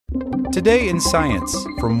Today in Science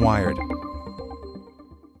from Wired.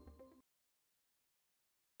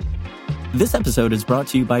 This episode is brought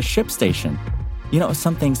to you by ShipStation. You know,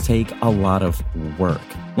 some things take a lot of work,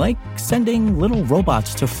 like sending little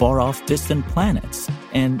robots to far-off distant planets.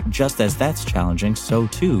 And just as that's challenging, so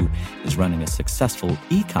too is running a successful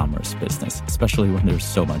e-commerce business, especially when there's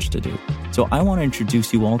so much to do. So I want to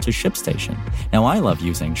introduce you all to ShipStation. Now, I love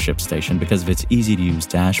using ShipStation because of its easy-to-use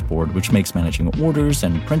dashboard, which makes managing orders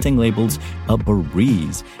and printing labels a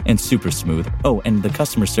breeze and super smooth. Oh, and the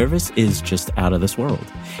customer service is just out of this world.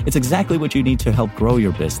 It's exactly what you need to help grow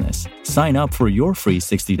your business. Sign up for your free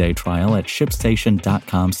 60-day trial at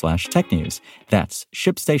shipstation.com/technews. That's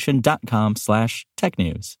shipstation.com/technews.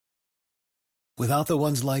 Without the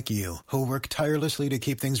ones like you, who work tirelessly to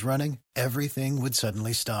keep things running, everything would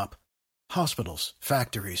suddenly stop. Hospitals,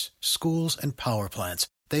 factories, schools, and power plants,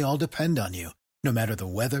 they all depend on you. No matter the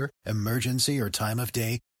weather, emergency, or time of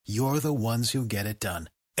day, you're the ones who get it done.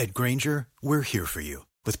 At Grainger, we're here for you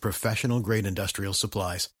with professional-grade industrial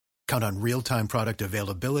supplies. Count on real-time product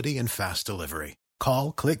availability and fast delivery.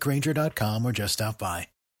 Call, click Grainger.com, or just stop by.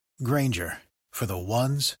 Grainger, for the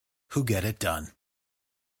ones who get it done.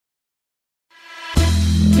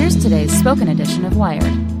 Here's today's spoken edition of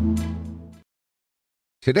Wired.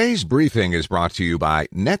 Today's briefing is brought to you by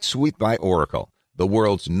NetSuite by Oracle, the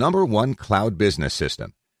world's #1 cloud business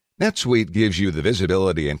system. NetSuite gives you the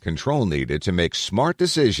visibility and control needed to make smart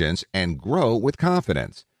decisions and grow with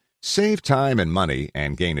confidence. Save time and money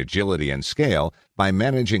and gain agility and scale by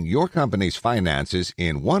managing your company's finances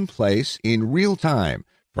in one place in real time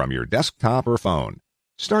from your desktop or phone.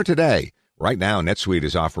 Start today. Right now, NetSuite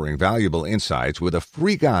is offering valuable insights with a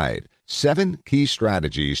free guide, 7 key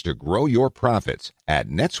strategies to grow your profits at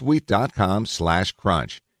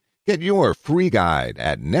netsuite.com/crunch. Get your free guide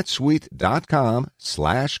at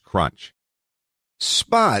netsuite.com/crunch.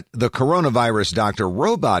 Spot, the coronavirus doctor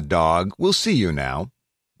robot dog, will see you now.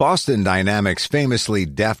 Boston Dynamics' famously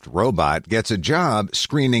deft robot gets a job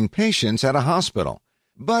screening patients at a hospital.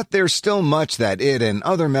 But there's still much that it and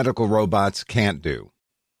other medical robots can't do.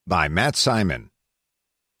 By Matt Simon.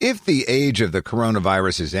 If the age of the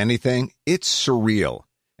coronavirus is anything, it's surreal.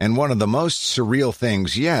 And one of the most surreal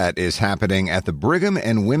things yet is happening at the Brigham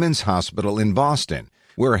and Women's Hospital in Boston,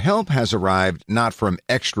 where help has arrived not from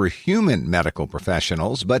extra-human medical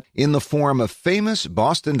professionals, but in the form of famous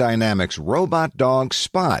Boston Dynamics robot dog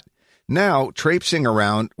Spot, now traipsing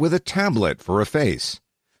around with a tablet for a face.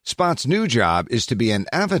 Spot's new job is to be an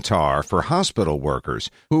avatar for hospital workers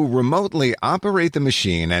who remotely operate the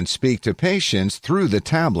machine and speak to patients through the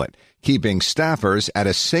tablet, keeping staffers at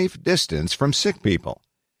a safe distance from sick people.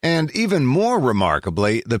 And even more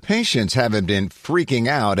remarkably, the patients haven't been freaking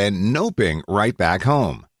out and noping right back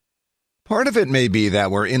home. Part of it may be that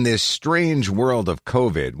we're in this strange world of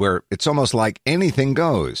COVID where it's almost like anything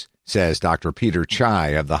goes, says Dr. Peter Chai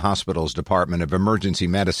of the hospital's Department of Emergency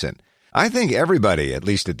Medicine. I think everybody, at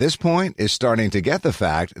least at this point, is starting to get the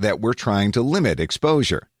fact that we're trying to limit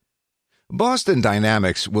exposure. Boston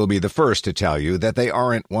Dynamics will be the first to tell you that they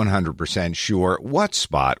aren't 100% sure what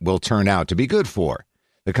Spot will turn out to be good for.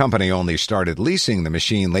 The company only started leasing the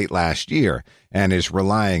machine late last year and is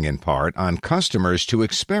relying in part on customers to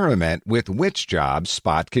experiment with which jobs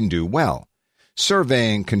Spot can do well.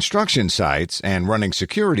 Surveying construction sites and running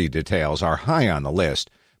security details are high on the list,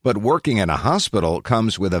 but working in a hospital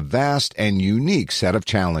comes with a vast and unique set of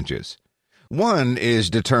challenges. One is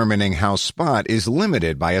determining how Spot is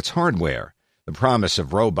limited by its hardware. The promise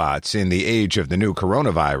of robots in the age of the new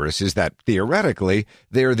coronavirus is that, theoretically,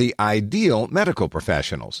 they're the ideal medical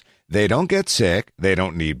professionals. They don't get sick, they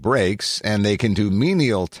don't need breaks, and they can do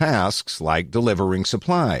menial tasks like delivering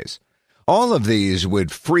supplies. All of these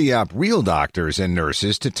would free up real doctors and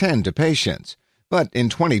nurses to tend to patients. But in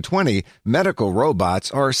 2020, medical robots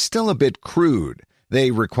are still a bit crude.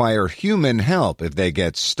 They require human help if they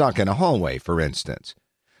get stuck in a hallway, for instance.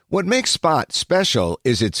 What makes Spot special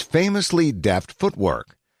is its famously deft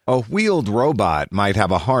footwork. A wheeled robot might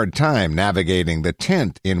have a hard time navigating the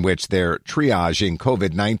tent in which they're triaging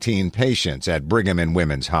COVID-19 patients at Brigham and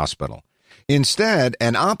Women's Hospital. Instead,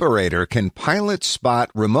 an operator can pilot Spot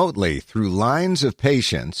remotely through lines of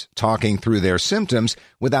patients, talking through their symptoms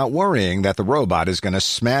without worrying that the robot is going to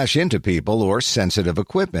smash into people or sensitive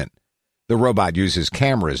equipment. The robot uses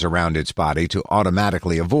cameras around its body to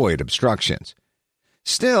automatically avoid obstructions.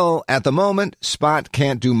 Still, at the moment, Spot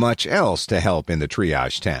can't do much else to help in the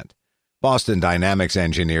triage tent. Boston Dynamics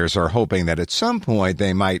engineers are hoping that at some point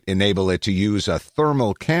they might enable it to use a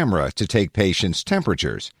thermal camera to take patients'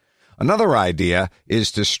 temperatures. Another idea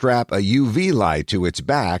is to strap a UV light to its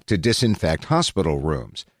back to disinfect hospital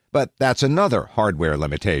rooms. But that's another hardware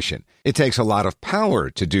limitation. It takes a lot of power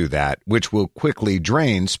to do that, which will quickly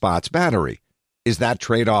drain Spot's battery. Is that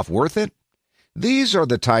trade-off worth it? These are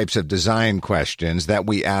the types of design questions that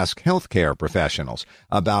we ask healthcare professionals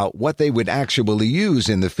about what they would actually use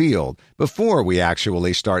in the field before we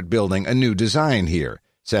actually start building a new design here,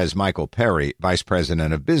 says Michael Perry, Vice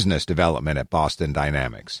President of Business Development at Boston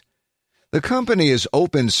Dynamics. The company is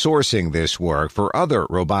open sourcing this work for other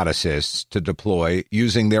roboticists to deploy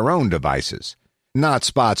using their own devices. Not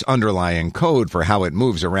Spot's underlying code for how it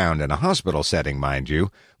moves around in a hospital setting, mind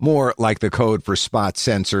you, more like the code for Spot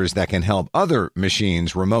sensors that can help other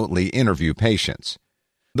machines remotely interview patients.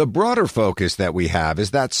 The broader focus that we have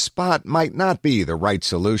is that Spot might not be the right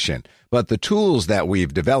solution, but the tools that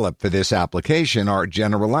we've developed for this application are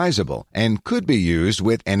generalizable and could be used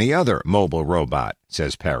with any other mobile robot,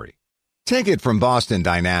 says Perry. Take it from Boston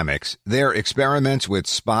Dynamics, their experiments with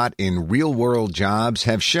Spot in real-world jobs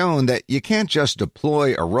have shown that you can't just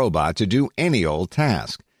deploy a robot to do any old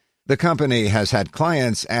task. The company has had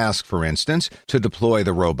clients ask, for instance, to deploy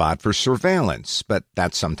the robot for surveillance, but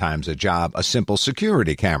that's sometimes a job a simple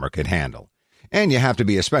security camera could handle. And you have to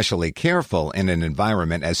be especially careful in an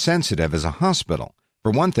environment as sensitive as a hospital.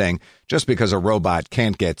 For one thing, just because a robot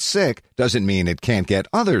can't get sick doesn't mean it can't get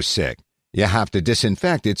others sick. You have to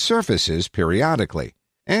disinfect its surfaces periodically.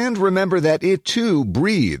 And remember that it, too,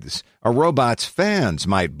 breathes. A robot's fans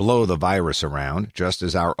might blow the virus around, just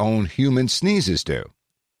as our own human sneezes do.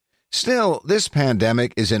 Still, this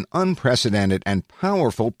pandemic is an unprecedented and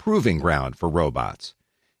powerful proving ground for robots.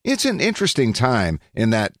 It's an interesting time in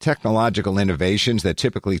that technological innovations that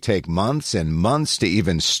typically take months and months to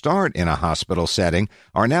even start in a hospital setting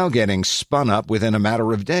are now getting spun up within a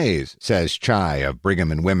matter of days, says Chai of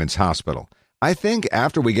Brigham and Women's Hospital. I think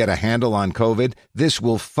after we get a handle on COVID, this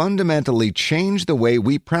will fundamentally change the way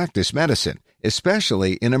we practice medicine,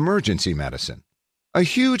 especially in emergency medicine. A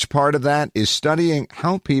huge part of that is studying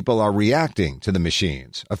how people are reacting to the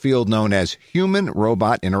machines, a field known as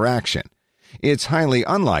human-robot interaction. It's highly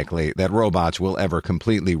unlikely that robots will ever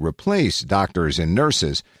completely replace doctors and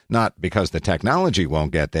nurses, not because the technology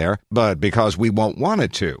won't get there, but because we won't want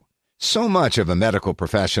it to. So much of a medical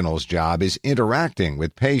professional's job is interacting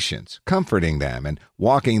with patients, comforting them, and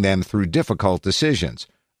walking them through difficult decisions.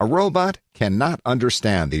 A robot cannot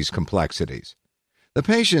understand these complexities. The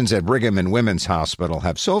patients at Brigham and Women's Hospital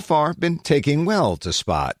have so far been taking well to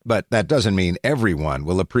Spot, but that doesn't mean everyone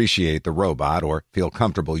will appreciate the robot or feel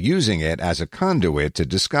comfortable using it as a conduit to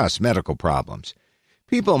discuss medical problems.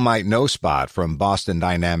 People might know Spot from Boston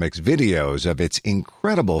Dynamics videos of its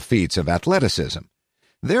incredible feats of athleticism.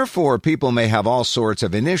 Therefore, people may have all sorts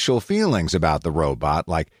of initial feelings about the robot,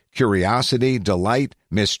 like curiosity, delight,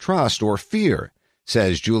 mistrust, or fear,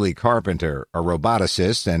 says Julie Carpenter, a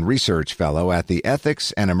roboticist and research fellow at the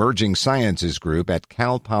Ethics and Emerging Sciences Group at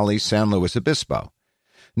Cal Poly San Luis Obispo.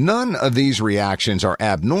 None of these reactions are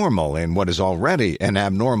abnormal in what is already an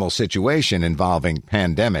abnormal situation involving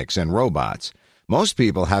pandemics and robots. Most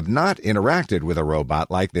people have not interacted with a robot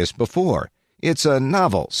like this before. It's a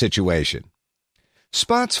novel situation.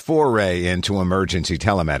 Spot's foray into emergency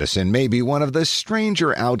telemedicine may be one of the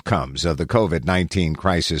stranger outcomes of the COVID-19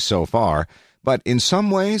 crisis so far, but in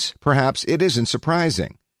some ways, perhaps it isn't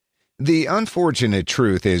surprising. The unfortunate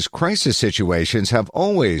truth is crisis situations have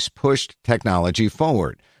always pushed technology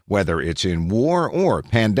forward, whether it's in war or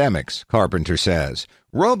pandemics, Carpenter says.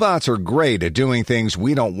 Robots are great at doing things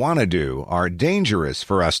we don't want to do, are dangerous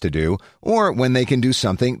for us to do, or when they can do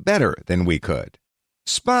something better than we could.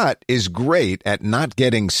 Spot is great at not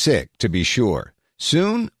getting sick, to be sure.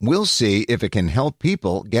 Soon, we'll see if it can help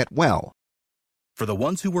people get well. For the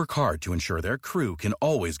ones who work hard to ensure their crew can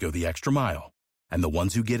always go the extra mile, and the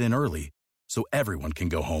ones who get in early so everyone can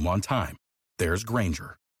go home on time, there's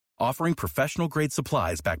Grainger, offering professional-grade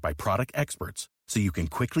supplies backed by product experts so you can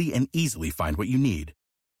quickly and easily find what you need.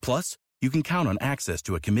 Plus, you can count on access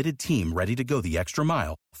to a committed team ready to go the extra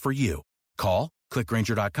mile for you. Call, click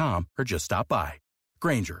Grainger.com, or just stop by.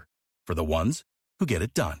 Grainger, for the ones who get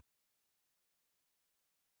it done.